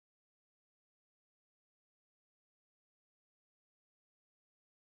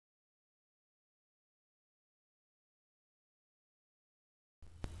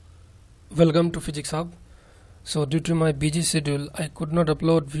Welcome to Physics Hub. So due to my busy schedule, I could not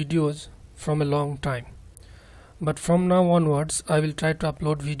upload videos from a long time. But from now onwards, I will try to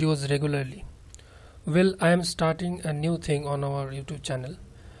upload videos regularly. Well, I am starting a new thing on our YouTube channel.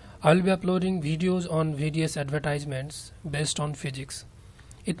 I will be uploading videos on various advertisements based on physics.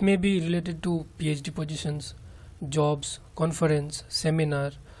 It may be related to PhD positions, jobs, conference,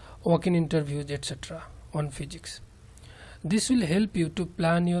 seminar, walk-in interviews, etc. on physics. This will help you to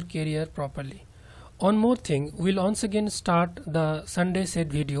plan your career properly. One more thing, we'll once again start the Sunday set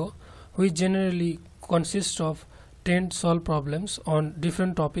video, which generally consists of 10 solved problems on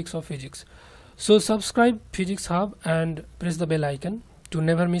different topics of physics. So subscribe Physics Hub and press the bell icon to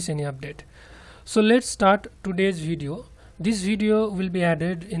never miss any update. So let's start today's video. This video will be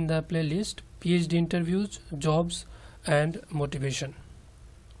added in the playlist PhD interviews, jobs and motivation.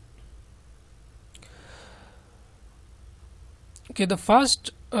 Okay, the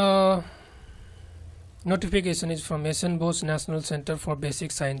first notification is from SN Bose National Center for Basic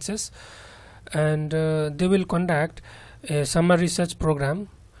Sciences, and they will conduct a summer research program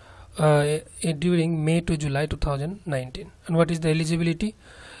during May to July 2019. And what is the eligibility?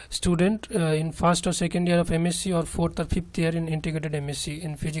 Student in first or second year of MSc or fourth or fifth year in integrated MSc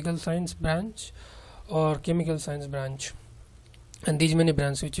in physical science branch or chemical science branch, and these many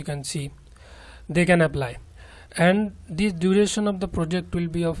branches which you can see, they can apply. And the duration of the project will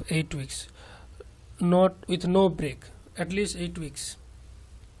be of 8 weeks, not with no break, at least 8 weeks,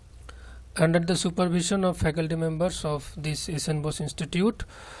 under the supervision of faculty members of this SN Bose Institute.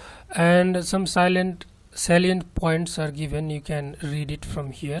 And some salient points are given, you can read it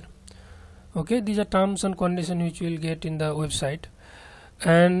from here. Okay, these are terms and conditions which you will get in the website.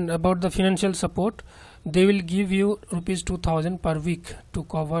 And about the financial support, they will give you rupees 2000 per week to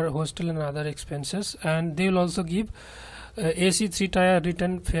cover hostel and other expenses, and they will also give AC 3-tier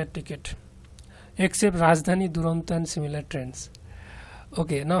return fare ticket except Rajdhani, Duronto and similar trains.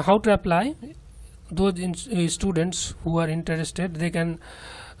 Okay, now how to apply? Those students who are interested, they can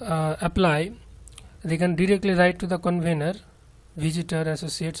apply. They can directly write to the convener, Visitor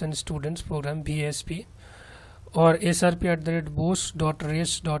Associates and Students Program VASP, or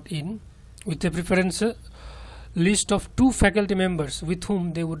srp@bose.res.in with a preference list of 2 faculty members with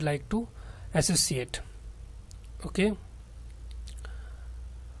whom they would like to associate. Okay,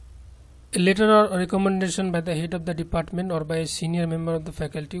 a letter or recommendation by the head of the department or by a senior member of the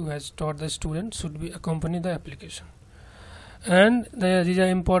faculty who has taught the student should be accompany the application. And these are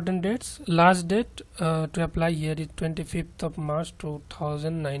important dates. Last date to apply here is 25th of March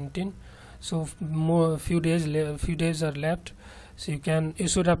 2019. So few days are left, so you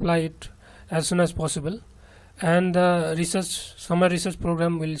should apply it as soon as possible. And the summer research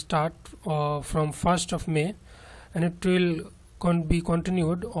program will start from 1st of May, and it will be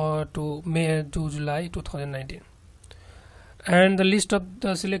continued to May to July 2019. And the list of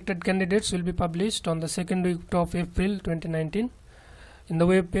the selected candidates will be published on the second week of April 2019 in the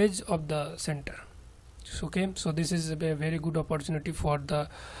web page of the center. Okay, so this is a very good opportunity for the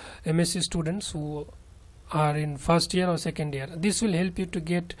MSc students who are in first year or second year. This will help you to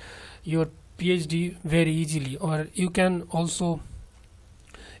get your PhD very easily, or you can also,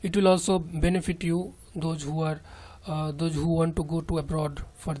 it will also benefit you, those who want to go to abroad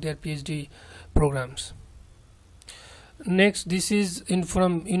for their PhD programs. Next, this is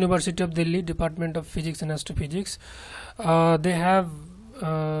from University of Delhi, Department of Physics and Astrophysics. They have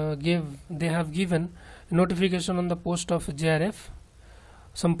given notification on the post of JRF,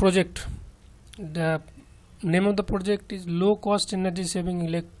 some project. The name of the project is low cost energy saving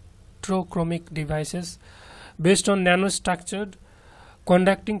electrochromic devices based on nanostructured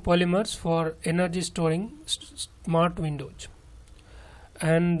conducting polymers for energy storing smart windows.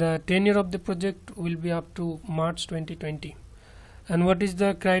 And the tenure of the project will be up to March 2020. And what is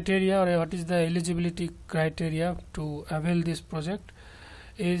the criteria, or what is the eligibility criteria to avail this project?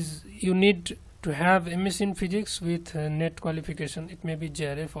 Is you need to have MSc in physics with net qualification. It may be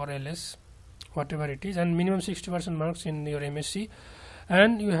JRF or LS, whatever it is, and minimum 60% marks in your MSc.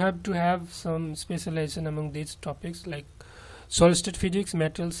 And you have to have some specialization among these topics like solid state physics,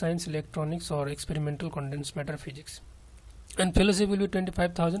 material science, electronics, or experimental condensed matter physics. And fellowship will be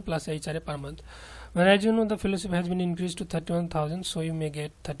 25,000 plus HRA per month. But as you know, the fellowship has been increased to 31,000, so you may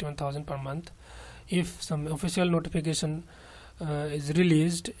get 31,000 per month if some official notification is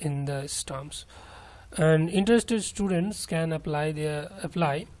released in the terms. And interested students can apply,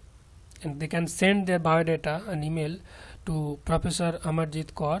 and they can send their biodata and email to Professor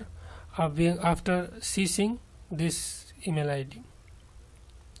Amarjit Kaur after ceasing this email ID.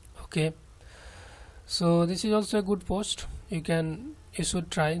 Okay, so this is also a good post. You can you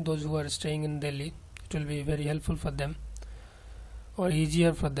should try. Those who are staying in Delhi, it will be very helpful for them or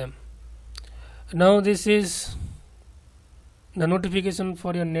easier for them. Now this is the notification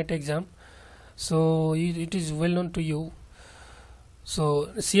for your NET exam. So it is well known to you. So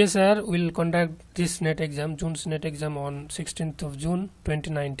CSIR will conduct this NET exam, June's NET exam, on 16th of June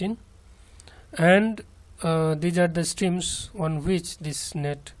 2019, and these are the streams on which this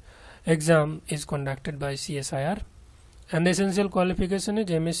NET exam is conducted by CSIR, and the essential qualification is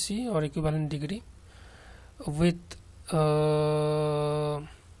MSc or equivalent degree with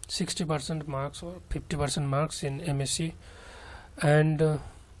 60% marks or 50% marks in MSc, and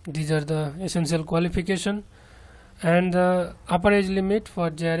these are the essential qualification. And the upper age limit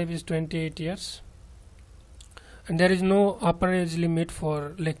for JRF is 28 years, and there is no upper age limit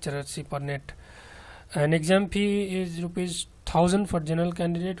for lecturership or NET. And exam fee is ₹1000 for general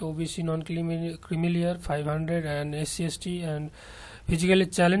candidate, OBC non-creamy 500, and SC/ST and physically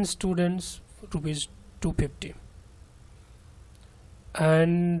challenged students ₹250.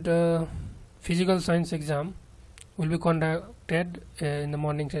 And physical science exam will be conducted in the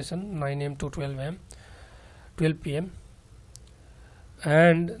morning session 9 am to 12 pm,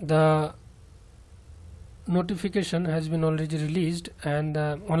 and the notification has been already released, and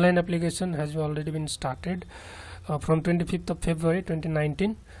the online application has already been started from 25th of February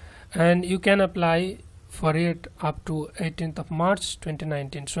 2019, and you can apply for it up to 18th of March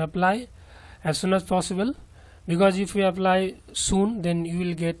 2019. So apply as soon as possible, because if you apply soon, then you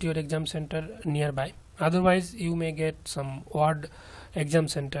will get your exam center nearby. Otherwise you may get some odd exam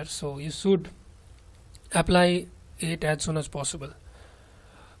center, so you should apply it as soon as possible.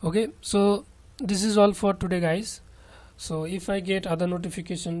 Okay, so this is all for today, guys. So if I get other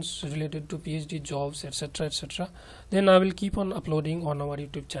notifications related to PhD jobs, etc., then I will keep on uploading on our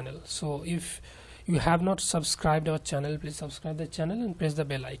YouTube channel. So if you have not subscribed our channel, please subscribe the channel and press the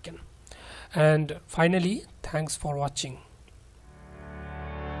bell icon. And finally, thanks for watching.